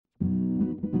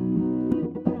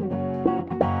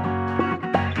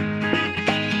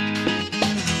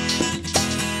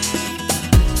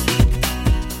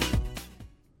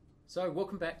So,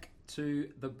 welcome back to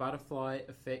the Butterfly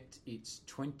Effect. It's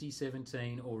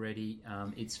 2017 already.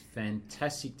 It's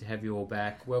fantastic to have you all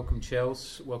back. Welcome,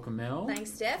 Chelsea. Welcome, Mel.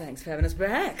 Thanks, Steph. Thanks for having us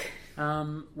back.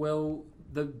 Well,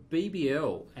 the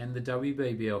BBL and the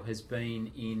WBBL has been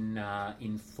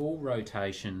in full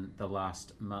rotation the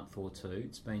last month or two.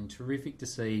 It's been terrific to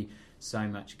see so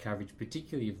much coverage,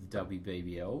 particularly of the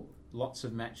WBBL. Lots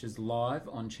of matches live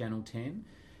on Channel 10.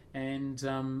 And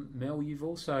Mel, you've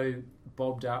also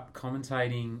bobbed up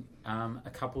commentating a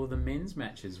couple of the men's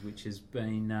matches, which has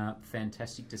been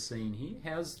fantastic to see in here.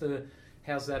 How's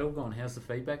that all gone? How's the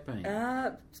feedback been?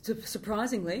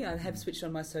 Surprisingly, I have switched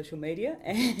on my social media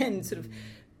and sort of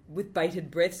with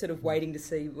bated breath, sort of waiting to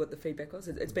see what the feedback was.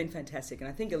 It's been fantastic, and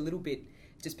I think a little bit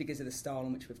just because of the style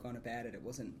in which we've gone about it. It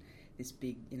wasn't this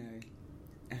big,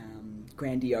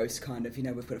 grandiose kind of,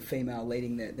 we've got a female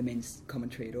leading the men's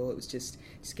commentary at all. It was just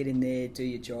get in there, do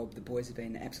your job. The boys have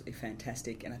been absolutely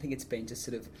fantastic, and I think it's been just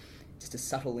a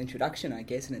subtle introduction, I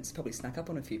guess, and it's probably snuck up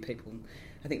on a few people.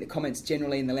 I think the comments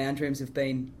generally in the lounge rooms have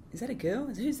been, is that a girl?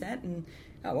 Who's that? And,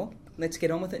 oh, well, let's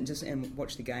get on with it and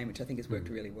watch the game, which I think has worked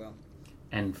really well.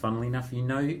 And funnily enough, you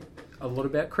know a lot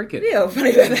about cricket. Yeah,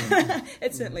 funny about that.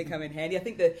 It's certainly come in handy. I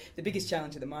think the biggest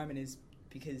challenge at the moment is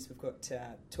because we've got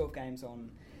 12 games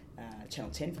on Channel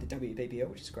 10 for the WBBL,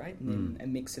 which is great, and then a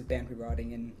mix of boundary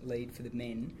riding and lead for the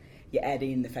men. You add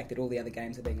in the fact that all the other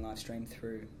games are being live streamed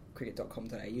through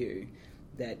cricket.com.au,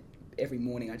 that every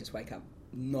morning I just wake up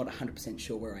not 100%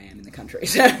 sure where I am in the country.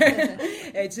 So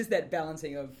it's just that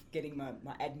balancing of getting my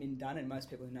admin done, and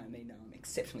most people who know me know I'm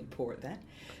exceptionally poor at that.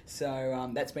 So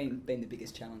that's been the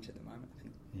biggest challenge at the moment, I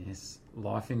think. Yes,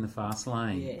 life in the fast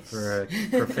lane. Yes. For a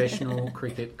professional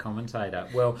cricket commentator.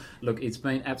 Well, look, it's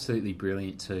been absolutely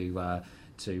brilliant to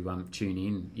tune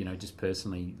in. Just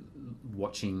personally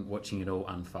watching it all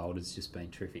unfold has just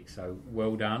been terrific. So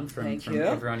well done from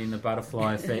everyone in the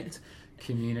Butterfly Effect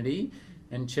community.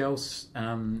 And Chelsea,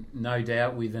 no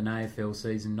doubt with an AFL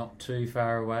season not too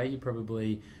far away, you're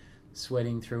probably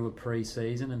sweating through a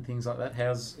pre-season and things like that.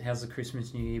 How's the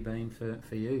Christmas New Year been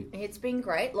for you? It's been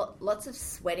great. Lots of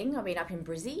sweating. I've been up in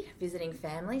Brizzy visiting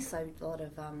family, so a lot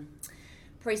of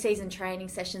pre-season training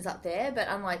sessions up there. But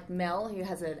unlike Mel, who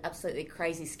has an absolutely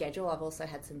crazy schedule, I've also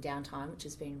had some downtime, which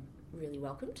has been really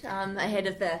welcomed ahead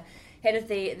of the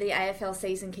AFL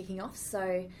season kicking off.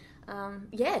 So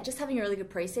just having a really good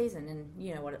pre-season, and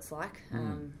you know what it's like.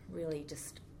 Really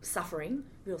just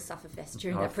real sufferfest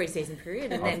during that pre-season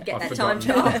period, and then get that time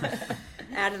trial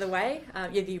out of the way.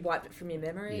 Have you wiped it from your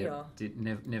memory? Or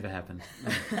never happened.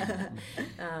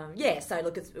 So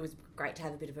look, it was great to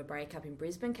have a bit of a break up in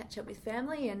Brisbane, catch up with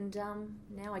family, and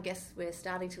now I guess we're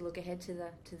starting to look ahead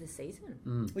to the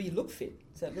season. Well, you look fit,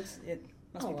 so it must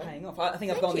be paying off. I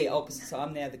think I've gone the opposite, so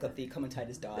I'm now got the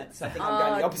commentator's diet, so I think I'm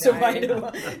going the opposite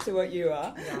way to what you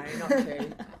are. No, not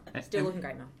true. Still looking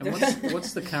great, Mel. And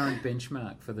what's the current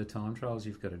benchmark for the time trials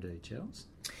you've got to do, Chelsea?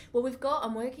 Well,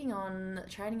 I'm working on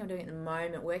training I'm doing at the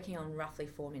moment, working on roughly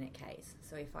 4-minute Ks.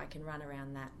 So if I can run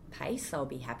around that pace, I'll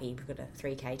be happy. We've got a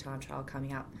 3K time trial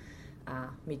coming up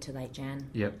mid to late Jan.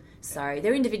 Yep. So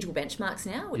they're individual benchmarks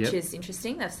now, which is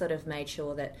interesting. They've sort of made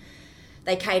sure that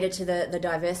they cater to the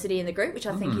diversity in the group, which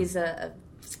I think is a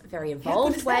very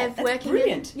evolved way of working.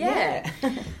 Brilliant. Yeah.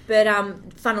 But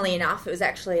funnily enough, it was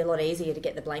actually a lot easier to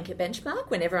get the blanket benchmark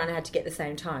when everyone had to get the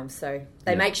same time. So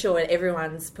they make sure that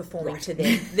everyone's performing to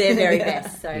their very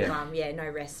best. So no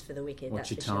rest for the wicked.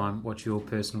 What's your time? Sure. What's your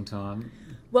personal time?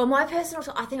 Well, my personal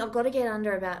time, I think I've got to get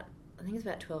under about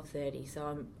 12:30. So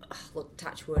I'm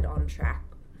touch wood on track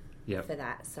for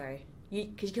that. So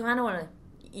because you kind of want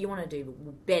to do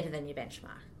better than your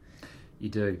benchmark. You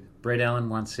do. Brett Allen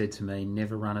once said to me,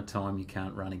 never run a time you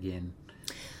can't run again.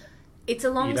 It's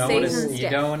a long season, You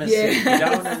don't want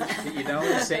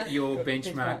to set your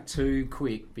benchmark too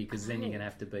quick, because then you're going to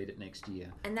have to beat it next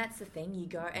year. And that's the thing, you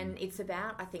go, and it's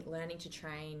about, I think, learning to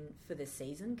train for the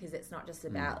season, because it's not just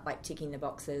about ticking the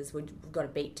boxes. We've got a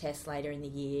beat test later in the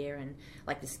year, and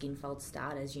the skin folds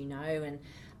start, as you know, and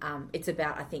it's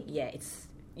about, I think,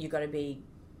 you've got to be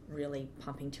really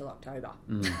pumping till October.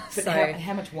 But so,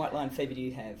 how much white line fever do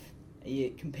you have? Are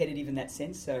you competitive in that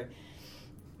sense? So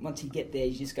once you get there,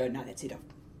 you just go, no, that's it.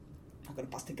 I've got to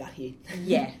bust a gut here.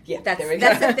 Yeah, that's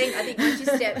the thing. I think once you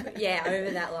step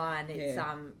over that line, it's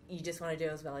you just want to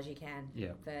do as well as you can.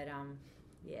 Yeah. But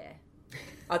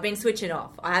I've been switching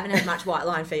off. I haven't had much white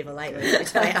line fever lately, let me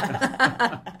tell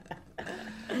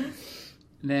you.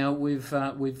 Now we've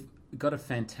got a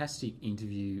fantastic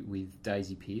interview with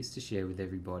Daisy Pearce to share with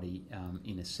everybody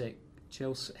in a sec.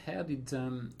 Chelsea, how did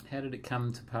it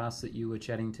come to pass that you were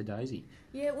chatting to Daisy?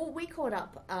 Yeah, well, we caught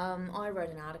up. I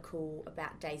wrote an article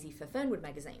about Daisy for Fernwood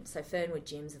magazine. So Fernwood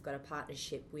Gyms have got a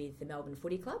partnership with the Melbourne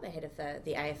Footy Club ahead of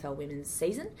the AFL women's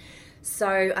season. So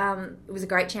it was a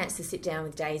great chance to sit down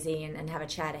with Daisy and have a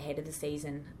chat ahead of the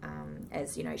season.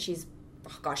 As you know, she's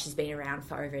been around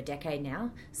for over a decade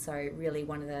now, so really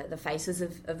one of the faces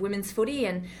of women's footy.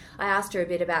 And I asked her a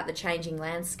bit about the changing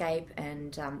landscape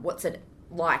and what's it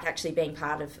like actually being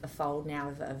part of a fold now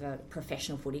of a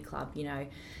professional footy club. You know,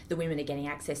 the women are getting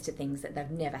access to things that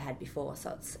they've never had before,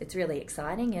 so it's really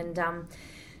exciting. And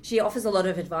she offers a lot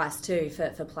of advice too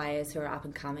for players who are up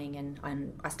and coming.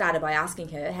 And I started by asking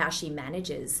her how she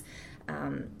manages,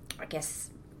 I guess,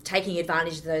 taking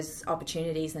advantage of those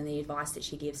opportunities and the advice that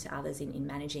she gives to others in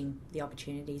managing the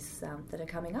opportunities that are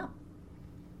coming up.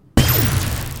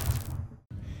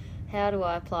 How do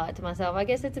I apply it to myself? I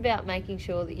guess it's about making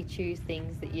sure that you choose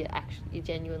things that you're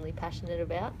genuinely passionate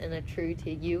about and are true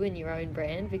to you and your own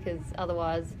brand, because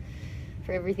otherwise,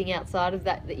 for everything outside of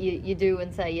that you do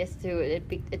and say yes to,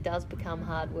 it does become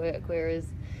hard work. Whereas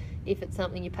if it's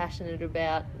something you're passionate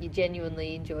about, you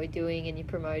genuinely enjoy doing, and you're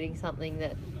promoting something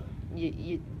that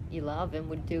you love and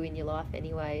would do in your life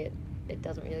anyway, it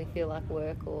doesn't really feel like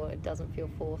work, or it doesn't feel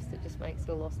forced. It just makes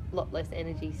a lot less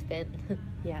energy spent.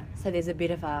 Yeah, so there's a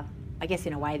bit of I guess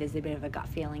in a way there's a bit of a gut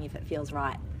feeling. If it feels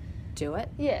right, do it.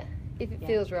 Yeah, if it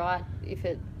feels right, if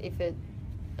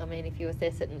you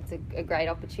assess it and it's a great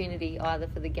opportunity either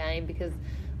for the game, because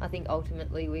I think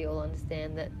ultimately we all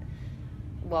understand that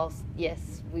whilst,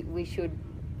 yes, we should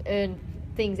earn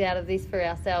things out of this for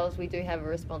ourselves, we do have a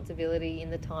responsibility in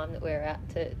the time that we're out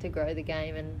to grow the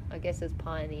game. And I guess as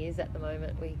pioneers at the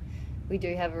moment, we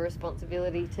do have a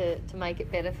responsibility to make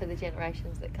it better for the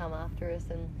generations that come after us.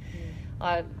 And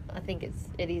I think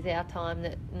it is our time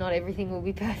that not everything will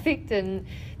be perfect, and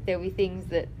there'll be things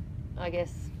that I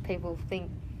guess people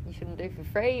think you shouldn't do for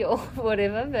free or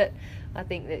whatever, but I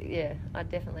think that, yeah, I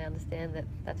definitely understand that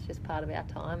that's just part of our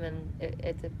time, and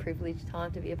it's a privileged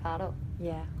time to be a part of.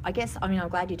 Yeah, I guess, I'm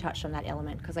glad you touched on that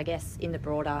element, because I guess in the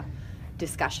broader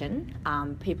discussion,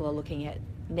 people are looking at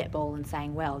netball and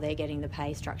saying, well, they're getting the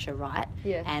pay structure right,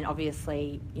 and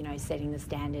obviously, setting the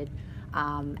standard,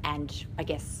 and I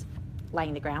guess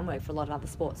laying the groundwork for a lot of other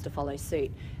sports to follow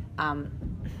suit.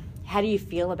 How do you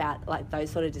feel about those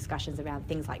sort of discussions around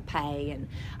things like pay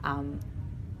and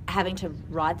having to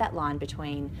ride that line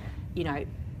between,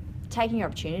 taking your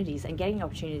opportunities and getting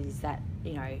opportunities that,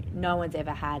 no one's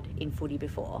ever had in footy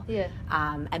before,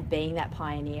 and being that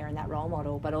pioneer and that role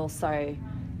model, but also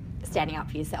standing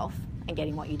up for yourself and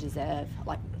getting what you deserve?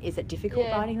 Is it difficult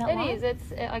riding that line? It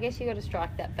is. I guess you got to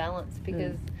strike that balance,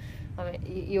 because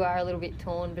you are a little bit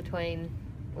torn between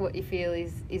what you feel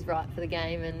is right for the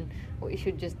game and what you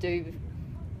should just do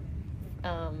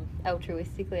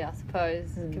altruistically, I suppose,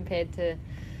 compared to,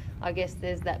 I guess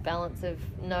there's that balance of,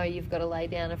 no, you've got to lay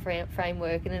down a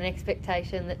framework and an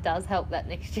expectation that does help that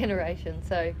next generation.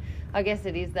 So I guess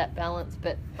it is that balance,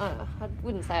 but I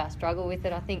wouldn't say I struggle with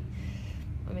it. I think,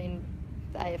 the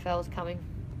AFL's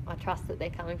I trust that they're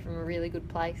coming from a really good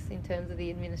place in terms of the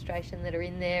administration that are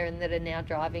in there and that are now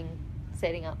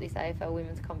setting up this AFL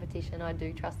women's competition. I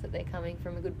do trust that they're coming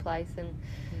from a good place, and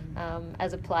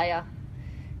as a player,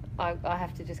 I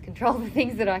have to just control the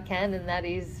things that I can, and that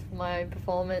is my own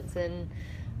performance and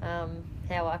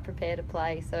how I prepare to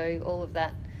play. So all of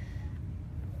that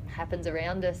happens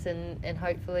around us, and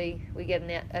hopefully we get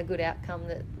a good outcome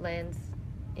that lands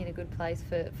in a good place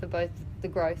for both the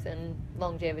growth and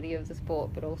longevity of the sport,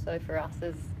 but also for us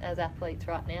as athletes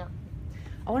right now.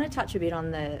 I want to touch a bit on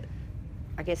the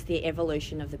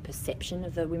evolution of the perception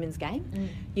of the women's game.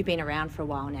 You've been around for a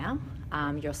while now.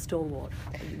 You're a stalwart,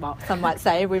 some might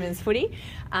say, of women's footy.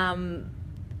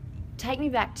 Take me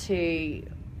back to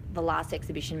the last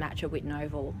exhibition match at Whitten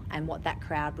Oval and what that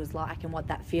crowd was like and what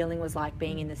that feeling was like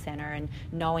being in the centre and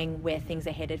knowing where things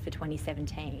are headed for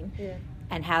 2017,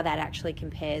 and how that actually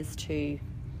compares to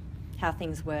how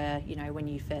things were, when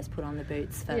you first put on the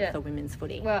boots for women's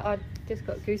footy. Well, I just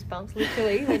got goosebumps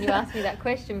literally when you asked me that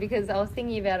question, because I was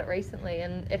thinking about it recently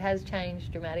and it has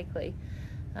changed dramatically.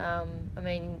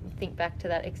 Think back to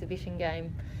that exhibition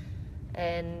game,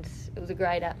 and it was a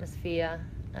great atmosphere,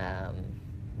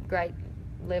 great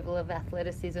level of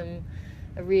athleticism,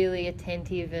 a really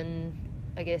attentive and,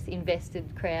 I guess,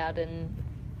 invested crowd, and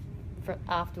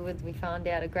afterwards we found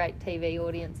out a great TV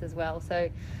audience as well. So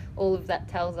all of that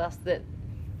tells us that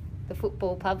the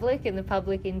football public and the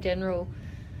public in general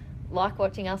like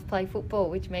watching us play football,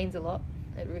 which means a lot.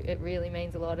 It really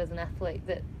means a lot as an athlete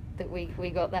that we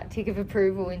got that tick of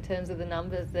approval in terms of the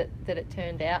numbers that it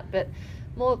turned out. But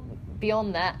more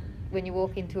beyond that, when you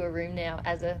walk into a room now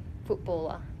as a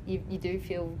footballer, you do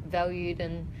feel valued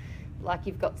and like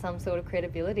you've got some sort of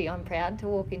credibility. I'm proud to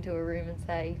walk into a room and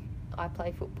say, I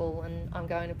play football and I'm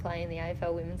going to play in the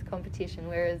AFL women's competition,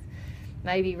 whereas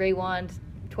maybe rewind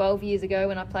 12 years ago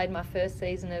when I played my first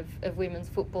season of women's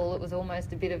football, it was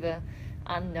almost a bit of a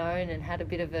unknown and had a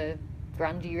bit of a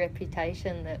grungy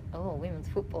reputation that, women's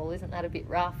football, isn't that a bit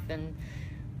rough? And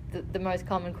the most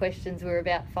common questions were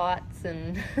about fights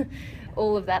and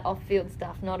all of that off-field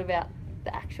stuff, not about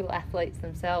the actual athletes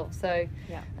themselves. So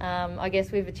I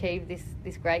guess we've achieved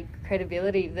this great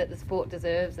credibility that the sport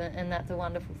deserves, and that's a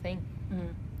wonderful thing.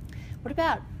 What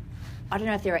about, I don't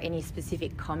know if there are any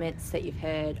specific comments that you've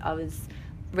heard. I was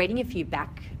reading a few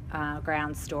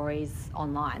background stories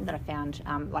online that I found,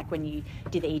 like when you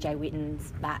did the EJ Whitten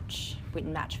match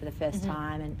for the first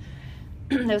time, and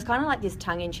there was kind of like this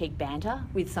tongue-in-cheek banter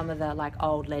with some of the like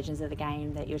old legends of the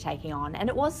game that you're taking on, and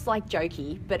it was like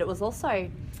jokey, but it was also,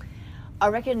 I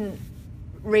reckon,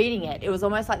 reading it was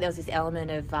almost like there was this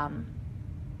element of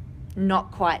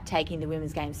not quite taking the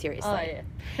women's game seriously. Oh,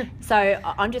 yeah. So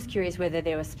I'm just curious whether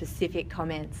there were specific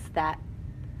comments that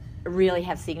really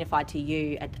have signified to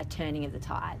you a turning of the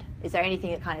tide. Is there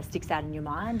anything that kind of sticks out in your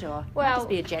mind, or might just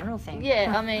be a general thing?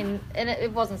 Yeah, I mean, and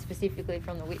it wasn't specifically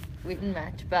from the Whitten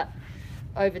match, but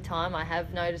over time I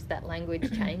have noticed that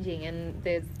language changing, and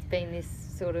there's been this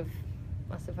sort of,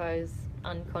 I suppose,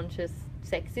 unconscious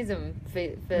sexism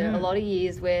for a lot of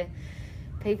years where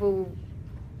people,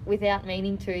 without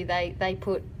meaning to, they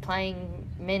put playing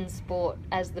men's sport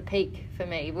as the peak for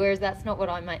me, whereas that's not what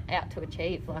I'm out to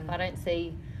achieve. Like, I don't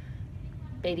see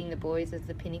beating the boys as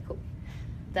the pinnacle.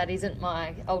 That isn't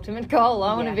my ultimate goal.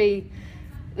 I want to be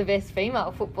the best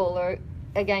female footballer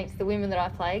against the women that I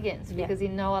play against, because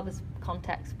in no other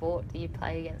contact sport do you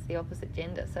play against the opposite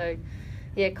gender. So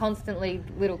constantly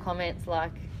little comments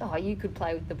like, you could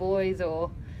play with the boys, or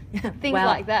things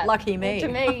like that. Lucky me. To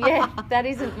me, that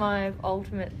isn't my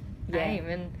ultimate aim.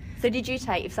 And so did you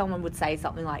take, if someone would say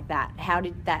something like that,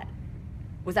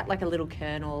 was that like a little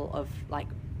kernel of like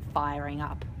firing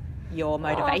up your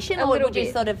motivation, or would you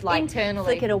sort of like internally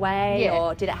flick it away,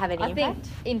 or did it have any impact? I think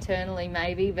internally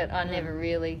maybe, but I never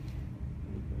really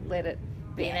let it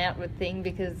be an outward thing,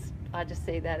 because I just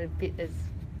see that a bit as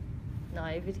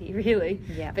naivety, really.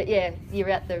 But you're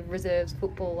at the reserves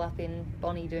football up in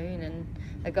Bonnie Doon, and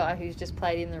a guy who's just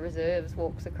played in the reserves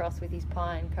walks across with his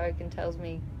pie and coke and tells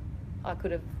me I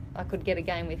could get a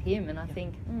game with him, and I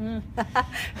think,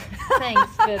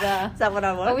 thanks, but is that what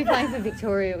I want? I'll be playing for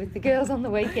Victoria with the girls on the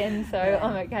weekend, so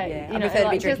I'm okay. I prefer to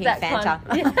be drinking Fanta.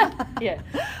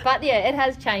 But it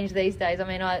has changed these days. I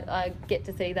mean, I get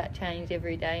to see that change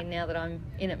every day now that I'm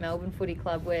in at Melbourne Footy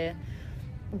Club, where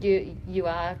you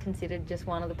are considered just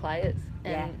one of the players,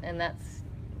 and that's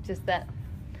just that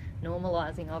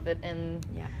normalising of it, and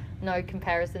no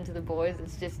comparison to the boys.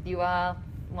 It's just you are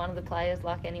one of the players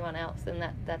like anyone else, and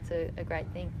that's a great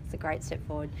thing. It's a great step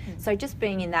forward. So just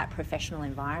being in that professional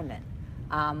environment,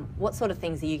 what sort of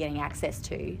things are you getting access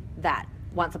to that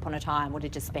once upon a time would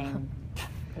have just been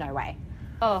no way?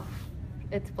 Oh,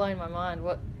 it's blown my mind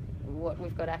what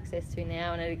we've got access to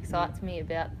now, and it excites me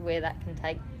about where that can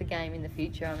take the game in the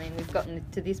future. I mean, we've gotten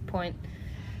to this point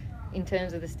in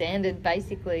terms of the standard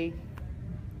basically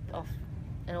off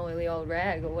an oily old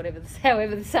rag, or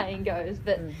however the saying goes,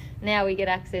 but now we get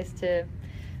access to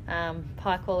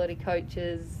high quality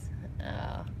coaches,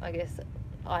 I guess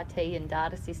IT and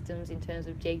data systems in terms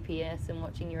of GPS and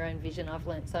watching your own vision. I've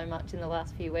learnt so much in the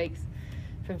last few weeks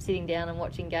from sitting down and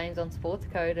watching games on Sports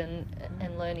Code and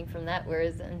learning from that,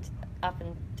 whereas up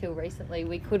until recently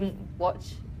we couldn't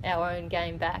watch our own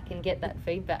game back and get that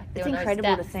feedback. It's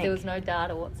incredible to think. There was no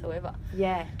data whatsoever.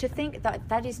 Yeah, to think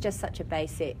that is just such a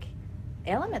basic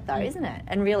element though, isn't it?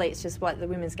 And really it's just what the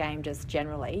women's game just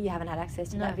generally, you haven't had access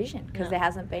to that vision because there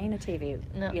hasn't been a TV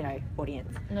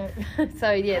audience. No.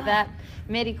 So that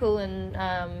medical and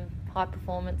high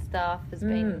performance staff has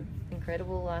been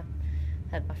incredible. I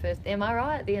had my first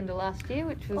MRI at the end of last year,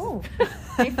 which was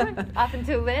different. Up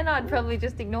until then I'd probably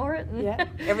just ignore it.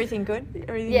 Everything good?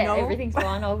 Everything normal? Everything's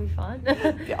fine. I'll be fine.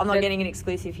 I'm not getting an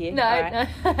exclusive here. No, right.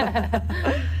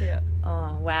 No.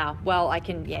 Oh wow. Well, I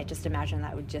can just imagine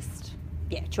that would just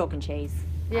chalk and cheese.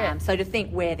 So to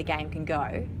think where the game can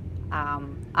go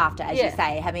after, as you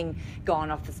say, having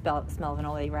gone off the smell of an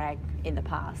oily rag in the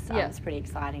past, it's pretty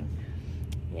exciting.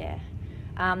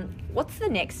 What's the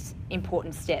next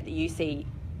important step that you see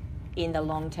in the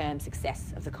long-term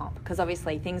success of the comp? Because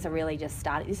obviously things are really just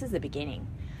starting. This is the beginning.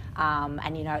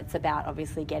 And, it's about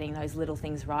obviously getting those little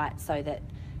things right so that,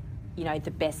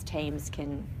 the best teams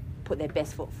can put their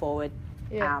best foot forward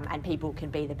and people can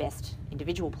be the best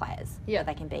individual players Yeah. that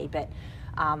they can be. But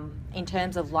in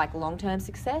terms of like long-term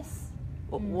success,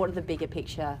 what are the bigger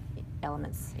picture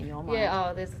elements in your mind?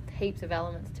 Yeah, there's heaps of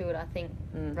elements to it, I think,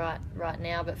 right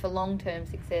now. But for long-term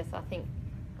success, I think,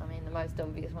 the most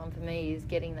obvious one for me is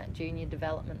getting that junior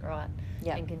development right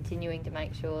and continuing to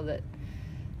make sure that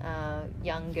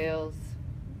young girls,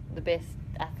 the best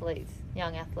athletes,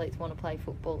 young athletes want to play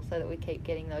football, so that we keep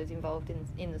getting those involved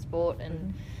in the sport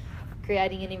and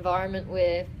creating an environment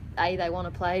where A, they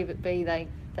want to play, but B,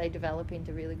 they develop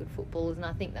into really good footballers. And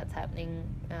I think that's happening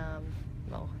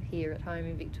here at home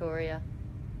in Victoria.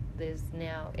 There's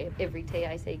now every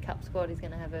TAC Cup squad is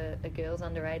going to have a girls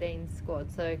under 18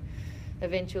 squad, so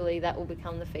eventually that will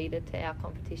become the feeder to our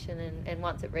competition, and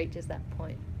once it reaches that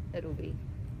point, it'll be,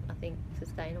 I think,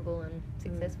 sustainable and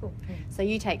successful. So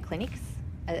you take clinics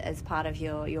as part of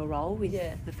your role with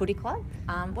the footy club.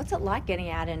 What's it like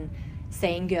getting out and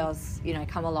seeing girls,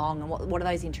 come along, and what are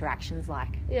those interactions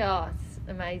like? Yeah, it's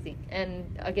amazing.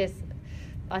 And I guess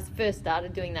I first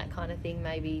started doing that kind of thing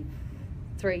maybe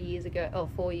 4 years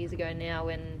ago now,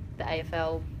 when the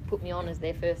AFL put me on as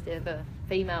their first ever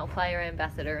female player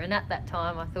ambassador. And at that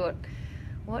time I thought,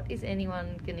 what is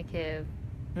anyone going to care?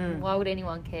 Why would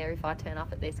anyone care if I turn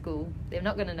up at their school? They're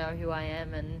not going to know who I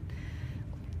am, and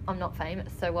I'm not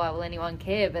famous, so why will anyone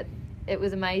care? But it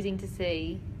was amazing to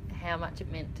see how much it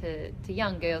meant to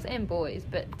young girls and boys,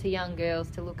 but to young girls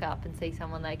to look up and see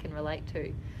someone they can relate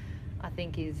to, I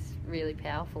think is really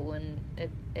powerful. And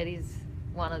it is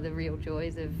one of the real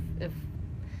joys of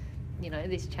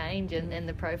this change and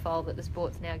the profile that the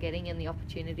sport's now getting, and the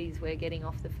opportunities we're getting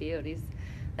off the field, is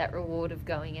that reward of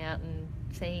going out and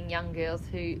seeing young girls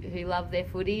who love their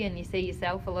footy, and you see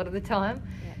yourself a lot of the time,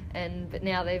 but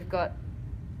now they've got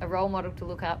a role model to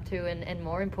look up to, and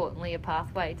more importantly, a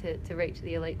pathway to reach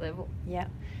the elite level. Yeah.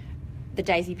 The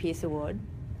Daisy Pearce Award,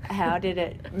 how did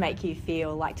it make you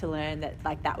feel like to learn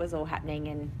that that was all happening?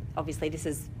 And obviously this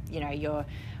is, your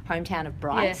hometown of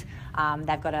Bright.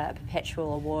 They've got a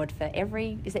perpetual award for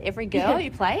every girl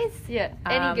who plays? Yeah,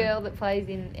 any girl that plays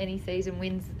in any season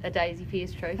wins a Daisy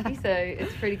Pearce trophy, so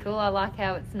it's pretty cool. I like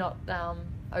how it's not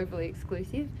overly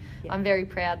exclusive. Yeah. I'm very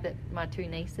proud that my two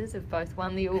nieces have both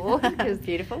won the award, because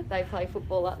beautiful. They play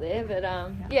football up there. But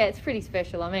it's pretty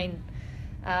special.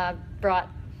 Bright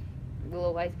will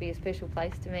always be a special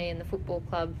place to me, and the football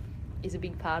club is a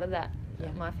big part of that.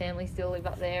 My family still live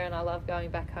up there, and I love going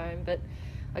back home. But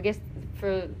I guess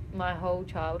for my whole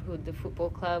childhood, the football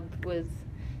club was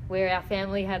where our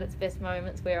family had its best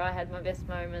moments, where I had my best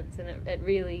moments, and it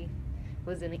really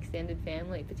was an extended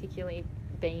family, particularly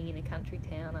being in a country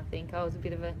town. I think I was a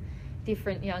bit of a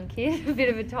different young kid, a bit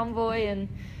of a tomboy, and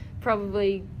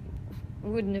probably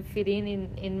wouldn't have fit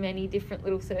in many different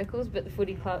little circles, but the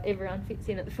footy club, everyone fits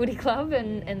in at the footy club,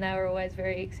 and they were always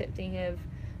very accepting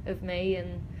of me,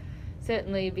 and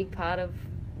certainly a big part of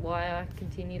why I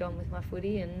continued on with my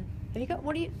footy. And have you got,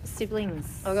 what are you,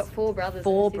 siblings? I've got 4 brothers.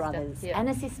 And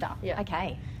a sister. Yeah.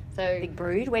 Okay. So big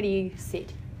brood. Where do you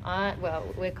sit?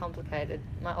 We're complicated.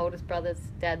 My oldest brother's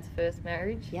dad's first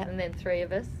marriage, and then 3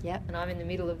 of us, and I'm in the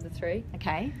middle of the 3.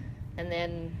 Okay. And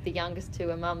then the youngest 2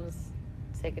 are mum's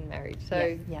second marriage.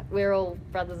 So we're all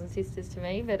brothers and sisters to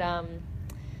me, but I'm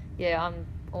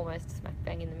almost smack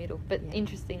bang in the middle. But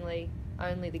interestingly,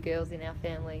 only the girls in our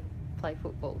family play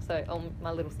football. So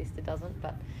my little sister doesn't,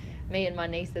 but me and my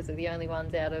nieces are the only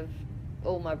ones out of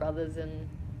all my brothers and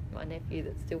my nephew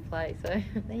that still play. So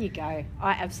there you go.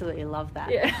 I absolutely love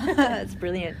that. Yeah. It's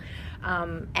brilliant.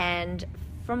 And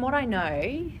from what I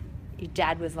know, your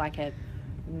dad was like a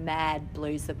mad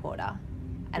Blues supporter,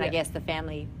 and I guess the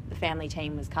family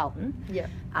team was Carlton. Yeah.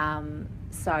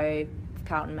 So if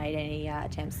Carlton made any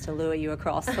attempts to lure you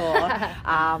across, or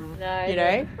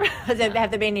No. have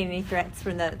there been any threats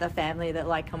from the family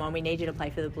that come on, we need you to play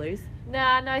for the Blues?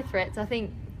 No threats. I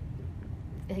think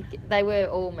they were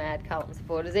all mad Carlton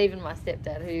supporters. Even my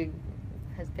stepdad, who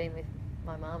has been with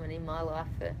my mum and in my life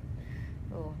for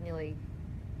nearly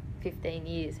 15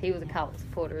 years, he was a Carlton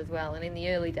supporter as well. And in the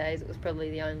early days, it was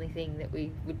probably the only thing that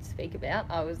we would speak about.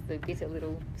 I was the bitter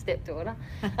little stepdaughter.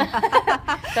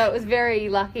 So it was very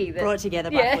lucky that... Brought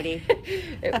together by footy.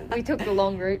 We took the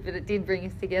long route, but it did bring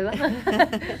us together.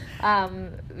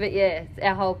 But yeah,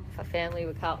 our whole family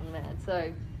were Carlton mad.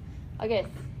 So I guess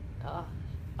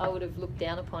I would have looked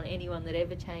down upon anyone that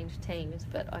ever changed teams,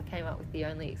 but I came up with the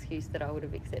only excuse that I would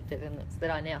have accepted, and it's that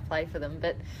I now play for them.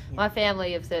 But my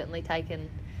family have certainly taken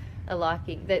a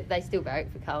liking. They still vote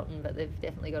for Carlton, but they've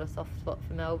definitely got a soft spot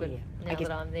for Melbourne now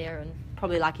that I'm there. And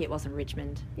probably lucky it wasn't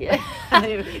Richmond. Yeah.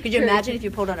 Could you imagine if you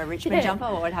pulled on a Richmond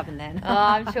jumper? What would happen then?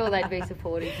 I'm sure they'd be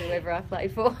supportive whoever I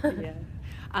played for. Yeah.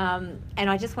 And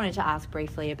I just wanted to ask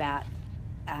briefly about,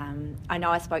 I know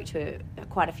I spoke to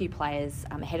quite a few players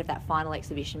ahead of that final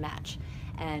exhibition match,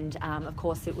 and of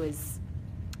course it was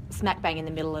smack bang in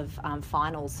the middle of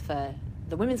finals for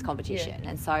the women's competition,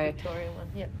 and so Victorian one,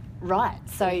 yep. Right.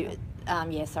 So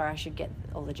sorry, I should get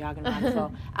all the jargon right as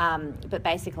well. But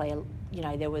basically,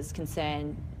 there was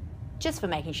concern just for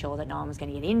making sure that no one was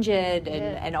going to get injured,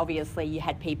 and obviously you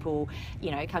had people,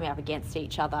 coming up against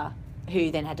each other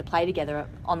who then had to play together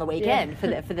on the weekend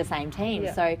for the same team.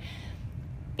 Yeah. So,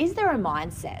 is there a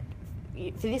mindset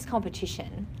for this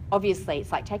competition? Obviously,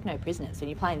 it's like take no prisoners when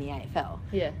you play in the AFL.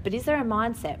 Yeah. But is there a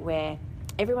mindset where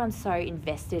everyone's so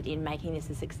invested in making this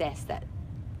a success that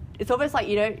it's almost like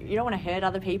you don't want to hurt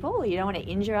other people, or you don't want to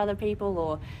injure other people,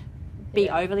 or be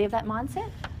overly of that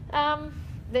mindset?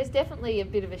 There's definitely a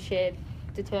bit of a shared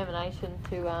determination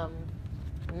to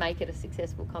make it a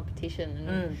successful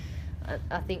competition, and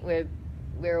I think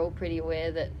we're all pretty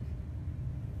aware that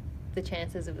the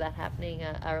chances of that happening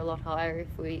are a lot higher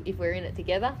if we're in it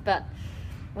together. But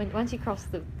once you cross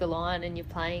the line and you're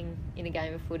playing in a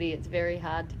game of footy, it's very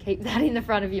hard to keep that in the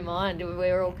front of your mind.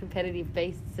 We're all competitive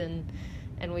beasts, and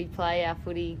we play our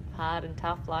footy hard and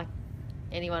tough like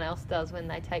anyone else does when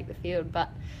they take the field. But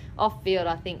off field,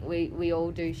 I think we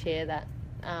all do share that,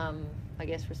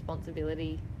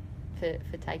 responsibility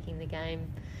for taking the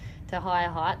game to higher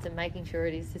heights and making sure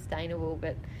it is sustainable.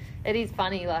 But it is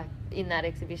funny, like in that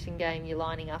exhibition game, you're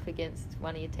lining up against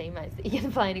one of your teammates that you're going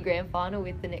to play in a grand final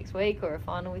with the next week, or a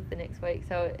final with the next week.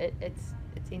 So it's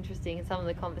interesting, and some of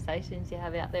the conversations you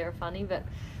have out there are funny. But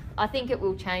I think it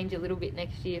will change a little bit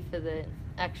next year for the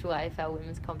actual AFL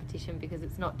women's competition, because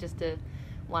it's not just a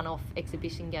one-off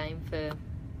exhibition game to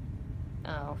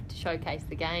showcase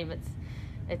the game.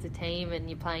 It's a team, and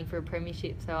you're playing for a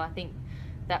premiership. So I think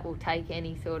that will take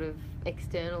any sort of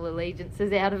external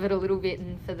allegiances out of it a little bit,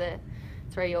 and for the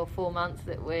 3 or 4 months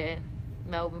that we're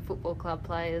Melbourne Football Club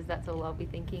players, that's all I'll be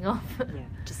thinking of.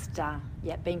 Just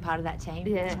being part of that team.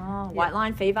 Yeah. White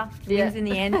line fever wins in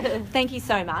the end. Thank you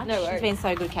so much. No worries. It's been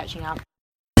so good catching up.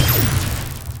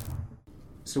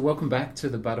 So welcome back to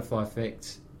the Butterfly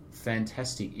Effect.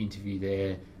 Fantastic interview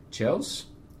there, Chels.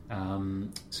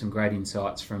 Some great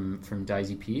insights from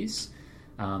Daisy Pearce.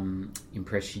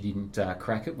 Impressed she didn't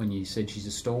crack it when you said she's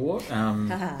a stalwart. I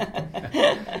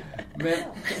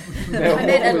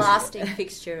meant a lasting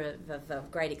fixture of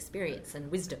great experience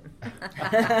and wisdom.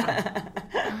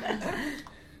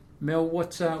 Mel,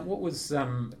 what was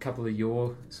a couple of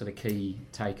your sort of key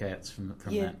takeouts from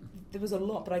that? There was a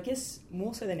lot, but I guess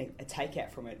more so than a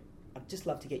takeout from it, I'd just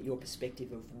love to get your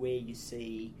perspective of where you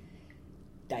see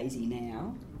Daisy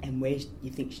now and where you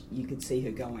think you could see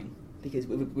her going. Because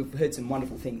we've heard some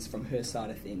wonderful things from her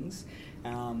side of things.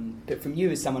 But from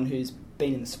you as someone who's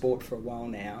been in the sport for a while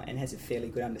now and has a fairly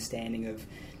good understanding of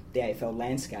the AFL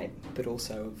landscape, but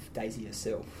also of Daisy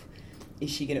herself, are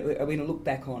we going to look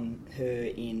back on her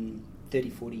in 30,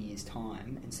 40 years'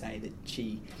 time and say that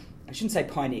I shouldn't say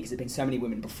pioneer, because there have been so many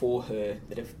women before her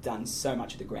that have done so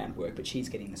much of the groundwork, but she's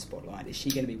getting the spotlight. Is she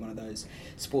going to be one of those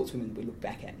sportswomen that we look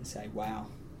back at and say, wow,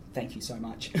 thank you so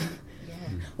much?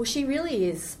 Well, she really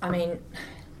is. I mean,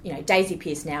 Daisy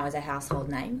Pearce now is a household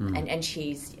name, and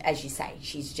she's, as you say,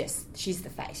 she's the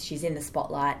face. She's in the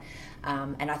spotlight,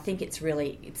 and I think it's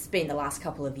been the last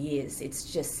couple of years.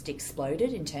 It's just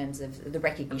exploded in terms of the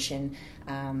recognition.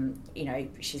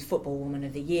 She's Football Woman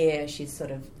of the Year. She's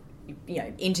sort of,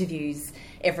 interviews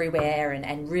everywhere,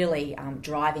 and really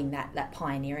driving that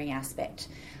pioneering aspect.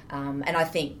 And I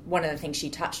think one of the things she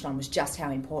touched on was just how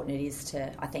important it is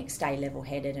to, I think, stay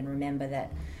level-headed and remember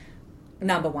that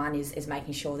number one is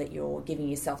making sure that you're giving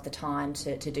yourself the time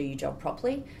to do your job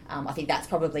properly. I think that's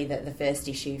probably the first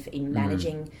issue in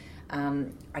managing,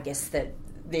 I guess, the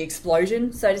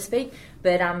explosion, so to speak.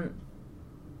 But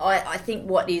I think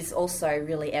what is also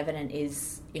really evident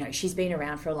is, she's been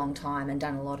around for a long time and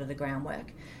done a lot of the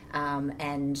groundwork.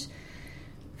 And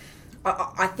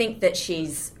I think that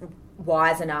she's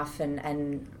wise enough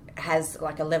and has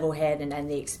like a level head and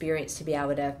the experience to be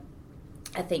able to,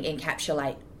 I think,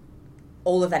 encapsulate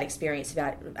all of that experience to be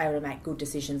able to make good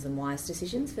decisions and wise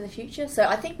decisions for the future. So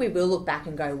I think we will look back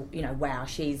and go, wow,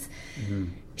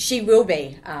 she will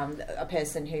be a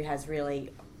person who has really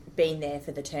been there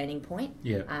for the turning point.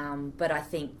 Yeah. But I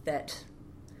think that,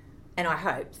 and I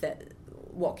hope that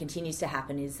what continues to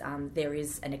happen is there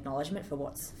is an acknowledgement for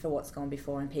what's gone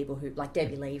before, and people who, like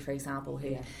Debbie Lee, for example,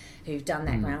 who've done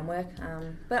that groundwork.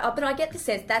 But I get the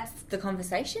sense that's the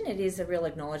conversation. It is a real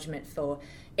acknowledgement for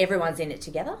everyone's in it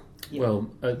together. Yeah. Well,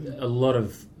 a lot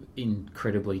of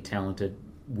incredibly talented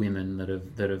women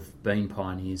that have been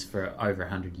pioneers for over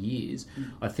 100 years.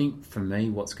 I think for me,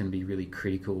 what's going to be really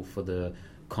critical for the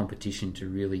competition to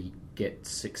really get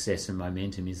success and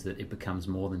momentum is that it becomes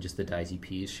more than just the Daisy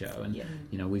Pearce show. And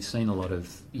you know, we've seen a lot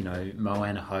of, you know,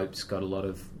 Moana Hope's got a lot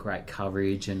of great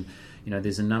coverage, and you know,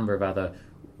 there's a number of other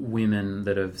women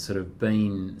that have sort of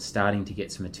been starting to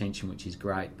get some attention, which is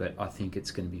great. But I think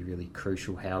it's going to be really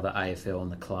crucial how the AFL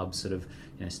and the clubs sort of,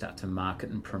 you know, start to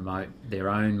market and promote their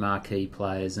own marquee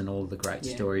players and all the great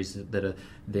stories that are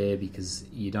there, because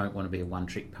you don't want to be a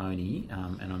one-trick pony,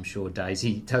 and I'm sure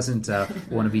Daisy doesn't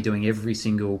want to be doing every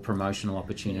single promotional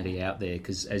opportunity out there,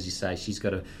 because as you say, she's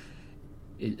got to,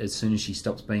 as soon as she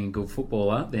stops being a good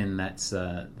footballer, then that's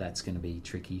going to be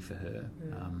tricky for her.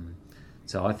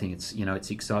 So I think it's, you know, it's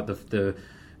exciting.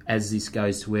 As this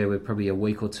goes to where we're probably a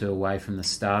week or two away from the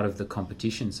start of the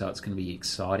competition, so it's going to be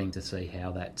exciting to see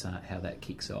how that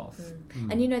kicks off.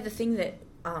 And you know, the thing that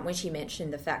when she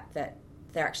mentioned the fact that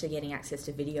they're actually getting access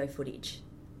to video footage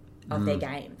of their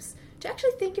games, to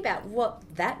actually think about what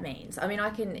that means. I mean,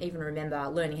 I can even remember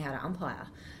learning how to umpire,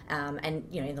 and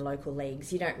you know, in the local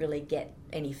leagues, you don't really get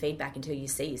any feedback until you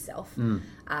see yourself,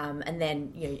 and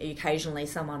then you know, occasionally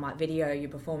someone might video your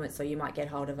performance, or you might get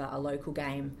hold of a local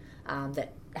game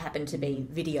that happened to be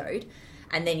videoed,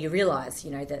 and then you realise,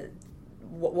 you know, that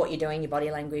what you're doing, your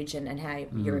body language, and how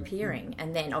you're appearing,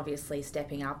 and then obviously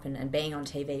stepping up and being on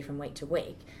TV from week to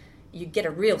week, you get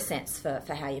a real sense for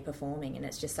how you're performing, and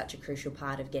it's just such a crucial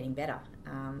part of getting better.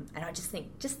 And I just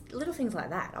think just little things like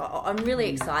that. I'm really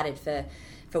excited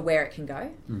for where it can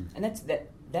go. And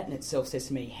that in itself says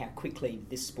to me how quickly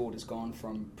this sport has gone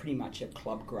from pretty much a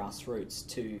club grassroots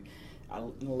to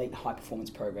an elite high performance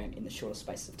program in the shortest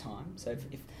space of time. So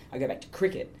if I go back to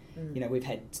cricket, you know, we've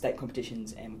had state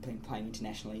competitions and we've been playing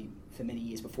internationally for many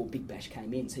years before Big Bash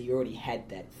came in, so you already had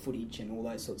that footage and all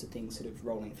those sorts of things sort of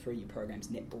rolling through your programs.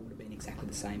 Netball would have been exactly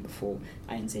the same before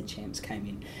ANZ champs came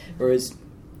in. Whereas,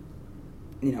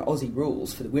 you know, Aussie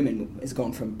rules for the women has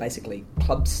gone from basically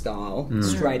club style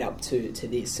straight up to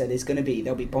this. So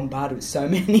they'll be bombarded with so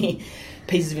many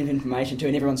pieces of information too,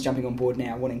 and everyone's jumping on board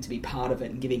now, wanting to be part of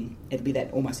it, and it'll be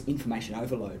that almost information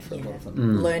overload for a lot of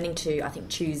them. Learning to, I think,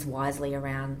 choose wisely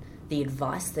around the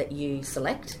advice that you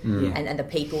select and the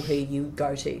people who you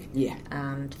go to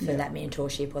for that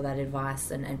mentorship or that advice,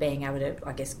 and being able to,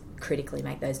 I guess, critically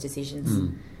make those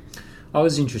decisions. I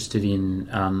was interested in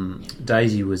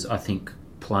Daisy was, I think,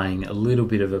 playing a little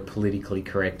bit of a politically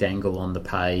correct angle on the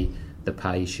pay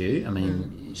issue. I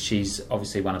mean, she's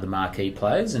obviously one of the marquee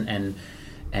players, and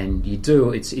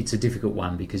it's a difficult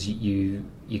one, because you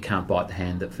can't bite the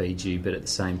hand that feeds you, but at the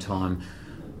same time,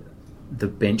 the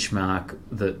benchmark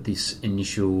that this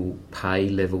initial pay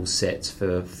level sets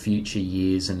for future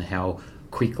years, and how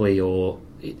quickly or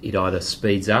it either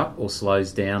speeds up or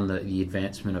slows down the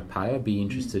advancement of pay. I'd be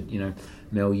interested, you know,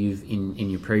 Mel, you've in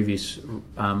your previous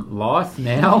life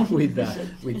now with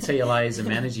TLA as a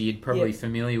manager, you'd probably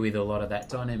familiar with a lot of that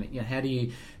dynamic. You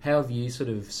know, how have you sort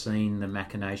of seen the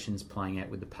machinations playing out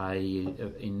with the pay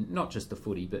in not just the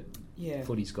footy, but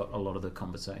footy's got a lot of the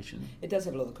conversation. It does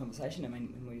have a lot of the conversation. I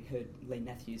mean, when we heard Lee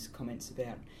Matthews' comments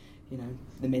about, you know,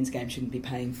 the men's game shouldn't be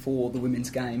paying for the women's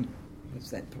game.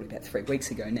 Was that probably about 3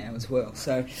 weeks ago now as well.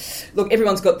 So, look,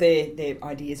 everyone's got their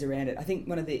ideas around it. I think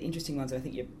one of the interesting ones, and I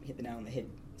think you hit the nail on the head,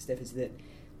 Steph, is that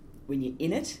when you're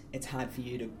in it, it's hard for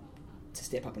you to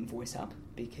step up and voice up,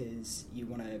 because you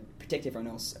want to protect everyone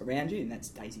else around you, and that's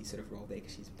Daisy's sort of role there,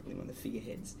 because she's probably one of the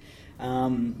figureheads.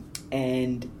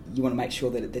 And you want to make sure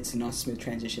that it's a nice, smooth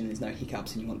transition, there's no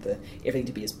hiccups, and you want everything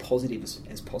to be as positive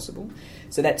as possible.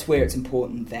 So that's where it's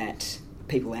important that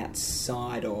people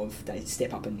outside of they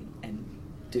step up and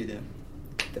do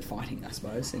the fighting, I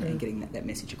suppose, and getting that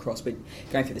message across. But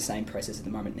going through the same process at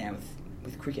the moment now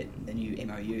with cricket, the new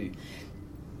MOU,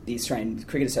 the Australian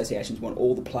Cricket Associations want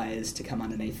all the players to come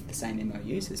underneath the same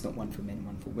MOU, so there's not one for men and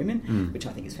one for women, which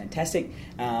I think is fantastic.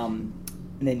 And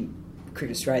then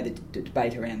Cricket Australia, the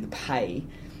debate around the pay,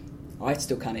 I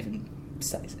still can't even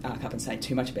arc up and say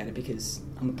too much about it, because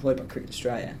I'm employed by Cricket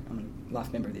Australia. I'm a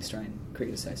life member of the Australian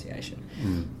Cricket Association,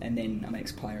 and then I'm an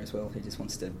ex-player as well who just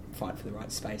wants to fight for the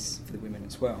right space for the women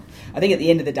as well. I think at the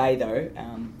end of the day, though,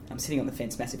 I'm sitting on the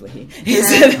fence massively here.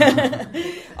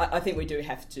 I think we do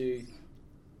have to.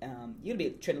 You've got to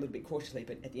tread a little bit cautiously,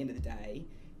 but at the end of the day,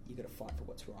 you've got to fight for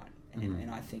what's right. And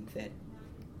I think that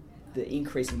the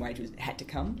increase in wages had to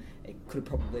come. It could have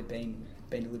probably been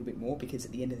a little bit more, because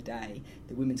at the end of the day,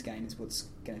 the women's game is what's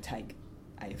going to take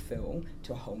AFL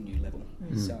to a whole new level.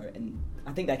 So, and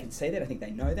I think they can see that. I think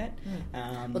they know that.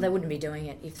 Well, they wouldn't be doing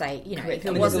it if they, if Correct.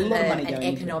 it wasn't an going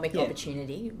economic into it.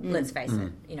 opportunity. Let's face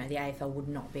it, the AFL would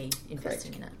not be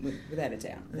investing in it. Without a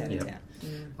doubt. Without a doubt.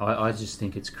 I just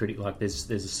think it's critical. Like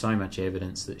there's so much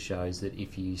evidence that shows that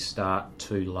if you start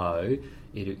too low,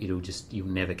 you'll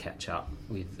never catch up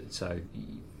with it. So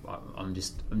I'm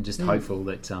just hopeful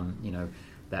that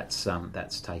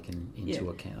that's taken into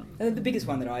account. The biggest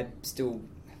one that I still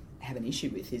have an issue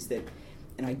with is that,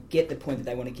 and I get the point that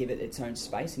they want to give it its own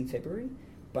space in February,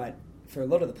 but for a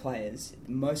lot of the players,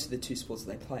 most of the two sports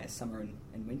that they play are summer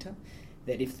and winter,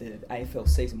 that if the AFL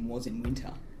season was in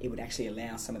winter, it would actually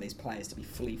allow some of these players to be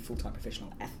full-time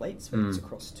professional athletes, whether it's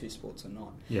across two sports or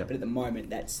not. Yeah. But at the moment,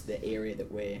 that's the area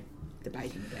that we're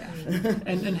debating about.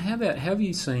 and how have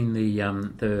you seen the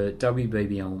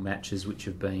WBBL matches which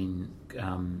have been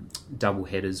double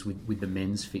headers with the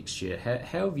men's fixture?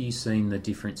 How have you seen the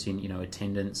difference in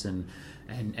attendance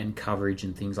and coverage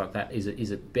and things like that? Is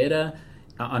it better?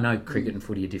 I know cricket and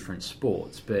footy are different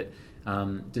sports, but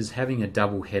does having a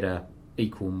double header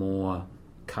equal more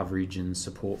coverage and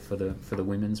support for the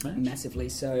women's match? Massively.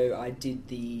 So I did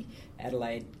the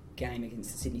Adelaide game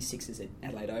against the Sydney Sixers at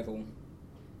Adelaide Oval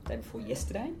day before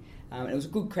yesterday. And it was a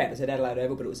good crowd. It was at Adelaide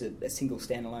Oval, but it was a single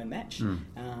standalone match. And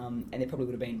there probably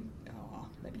would have been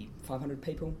maybe 500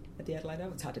 people at the Adelaide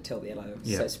Oval. It's hard to tell, the Adelaide Oval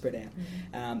is so spread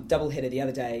out. Double header the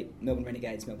other day, Melbourne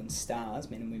Renegades, Melbourne Stars,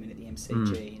 men and women at the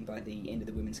MCG, and by the end of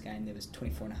the women's game there was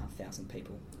 24,500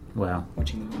 people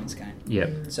watching the women's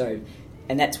game. So,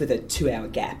 and that's with a 2-hour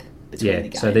gap between the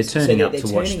games. So they're turning up to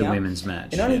watch the women's match.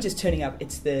 And not only just turning up,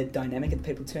 it's the dynamic of the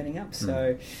people turning up.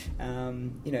 So,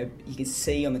 you can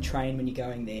see on the train when you're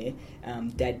going there,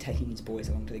 Dad taking his boys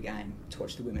along to the game to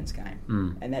watch the women's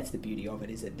game. And that's the beauty of it,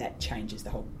 is that changes the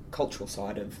whole cultural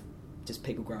side of just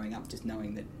people growing up, just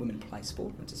knowing that women play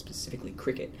sport, not just specifically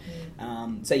cricket.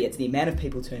 It's the amount of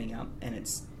people turning up, and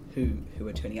it's who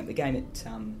are turning up. The game at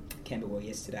Camberwell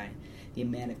yesterday, the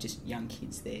amount of just young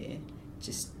kids there,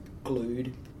 just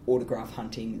glued, autograph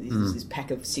hunting. There's this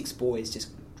pack of 6 boys just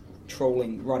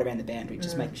trolling right around the boundary,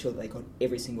 just making sure that they got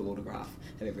every single autograph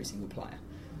of every single player.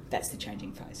 That's the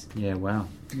changing phase. Yeah, wow.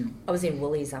 I was in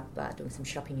Woolies up doing some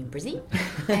shopping in Brizzy,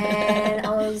 and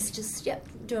I was just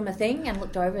doing my thing and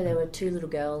looked over. There were 2 little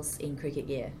girls in cricket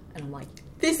gear, and I'm like,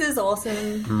 this is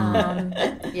awesome.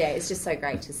 It's just so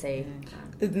great to see.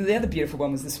 The other beautiful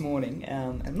one was this morning.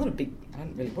 I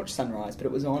don't really watch Sunrise, but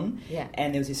it was on. Yeah.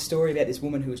 And there was this story about this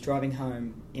woman who was driving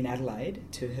home in Adelaide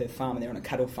to her farm, and they're on a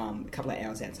cattle farm a couple of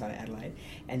hours outside of Adelaide,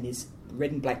 and this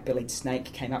red and black bellied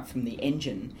snake came up from the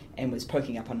engine and was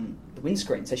poking up on the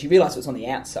windscreen. So she realised it was on the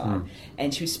outside,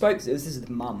 and she this is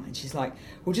the mum, and she's like,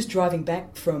 we're just driving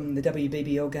back from the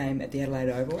WBBL game at the Adelaide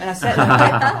Oval. And I sat there and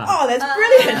went, oh, that's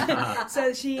brilliant.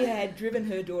 So she had driven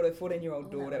her daughter,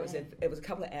 14-year-old daughter, it was a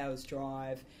couple of hours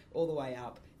drive all the way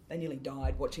up. They nearly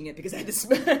died watching it because they had this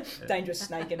dangerous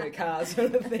snake in her car,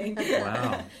 sort of thing.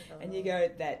 Wow. And you go,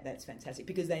 that's fantastic,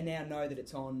 because they now know that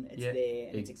it's on, it's there,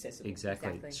 and it's accessible.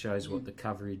 Exactly. It shows what the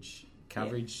coverage.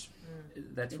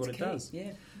 That's what it key. does.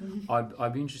 Yeah.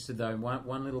 I'd be interested though.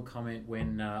 One little comment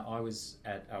when I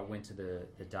went to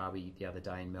the Derby the other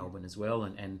day in Melbourne as well,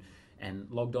 and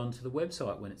logged on to the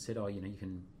website when it said, you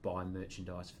can buy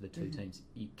merchandise for the 2 teams.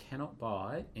 You cannot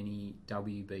buy any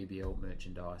WBBL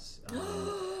merchandise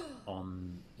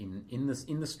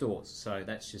in the stores. So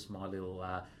that's just my little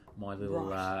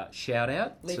shout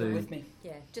out. Leave it with me.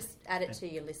 Yeah, just add it to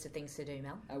your list of things to do,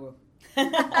 Mel. I will.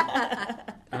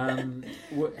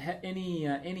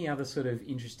 Any other sort of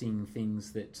interesting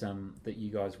things that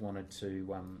you guys wanted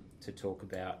to talk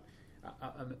about?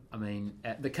 I mean,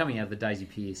 coming out of the Daisy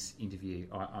Pearce interview,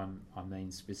 I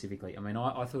mean specifically. I mean,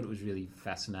 I thought it was really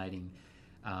fascinating,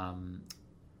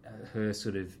 her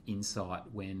sort of insight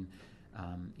when,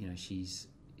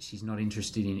 she's not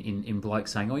interested in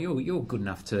blokes saying, oh, you're good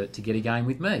enough to get a game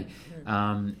with me.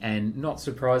 And not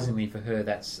surprisingly for her,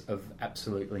 that's of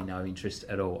absolutely no interest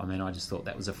at all. I mean, I just thought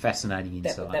that was a fascinating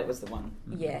insight. That was the one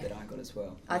that I got as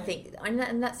well. I think,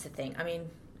 and that's the thing. I mean,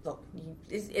 look,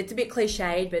 it's a bit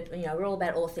cliched, but we're all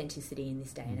about authenticity in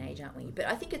this day and age, aren't we? But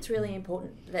I think it's really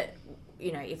important that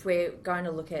if we're going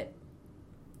to look at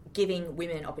giving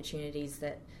women opportunities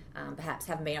that perhaps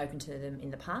haven't been open to them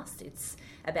in the past, it's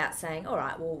about saying, all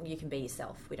right, well, you can be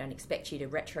yourself. We don't expect you to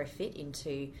retrofit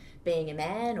into being a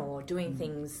man or doing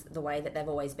things the way that they've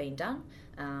always been done.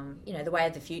 The way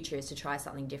of the future is to try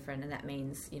something different, and that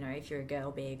means, if you're a girl,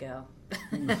 be a girl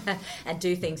and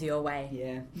do things your way.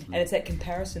 Yeah, and it's that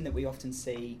comparison that we often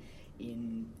see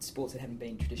in sports that haven't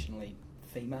been traditionally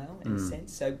female in a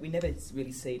sense. So we never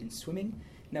really see it in swimming.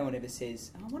 no one ever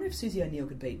says, I wonder if Susie O'Neill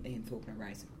could beat Ian Thorpe in a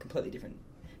race. Completely different.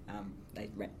 They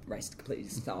raced completely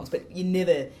different styles, but you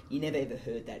never ever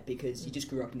heard that because you just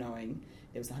grew up knowing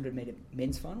there was the 100-metre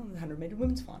men's final and the 100-metre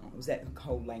women's final. It was that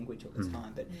whole language all the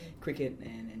time. But cricket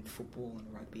and football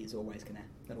and rugby is always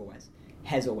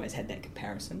has always had that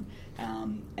comparison,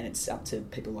 and it's up to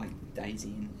people like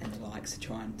Daisy and the likes to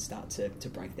try and start to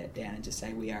break that down and just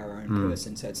say we are our own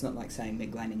person. So it's not like saying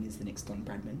Meg Lanning is the next Don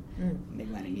Bradman. Meg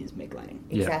Lanning is Meg Lanning.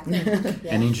 Exactly. Yeah.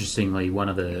 And interestingly, one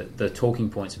of the talking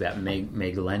points about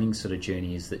Meg Lanning's sort of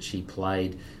journey is that she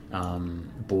played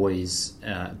boys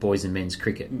and men's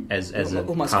cricket as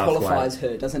almost a pathway. qualifies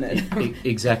her, doesn't it?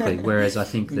 Exactly. Whereas I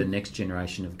think the next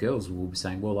generation of girls will be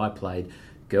saying, well, I played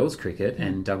girls cricket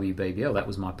and WBBL. That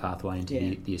was my pathway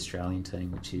into the Australian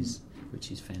team, which is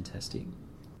fantastic.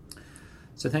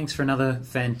 So thanks for another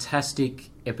fantastic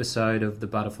episode of the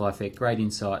Butterfly Effect. Great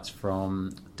insights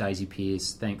from Daisy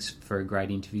Pearce. Thanks for a great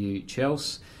interview,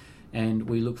 Chelsea. And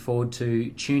we look forward to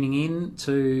tuning in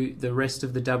to the rest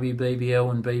of the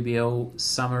WBBL and BBL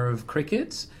summer of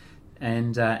cricket,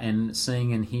 and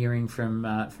seeing and hearing from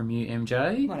you,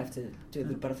 MJ. Might have to do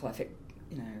the Butterfly Effect,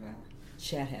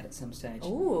 shout out at some stage.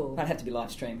 Ooh. Might have to be live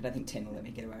streamed. I don't think 10 will let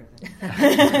me get away with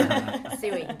it.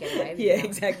 See what you can get away with. Yeah,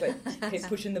 exactly. Keep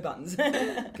pushing the buttons.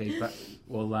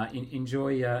 Well,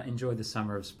 enjoy the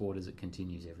summer of sport as it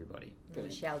continues, everybody.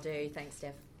 We shall do. Thanks,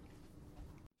 Steph.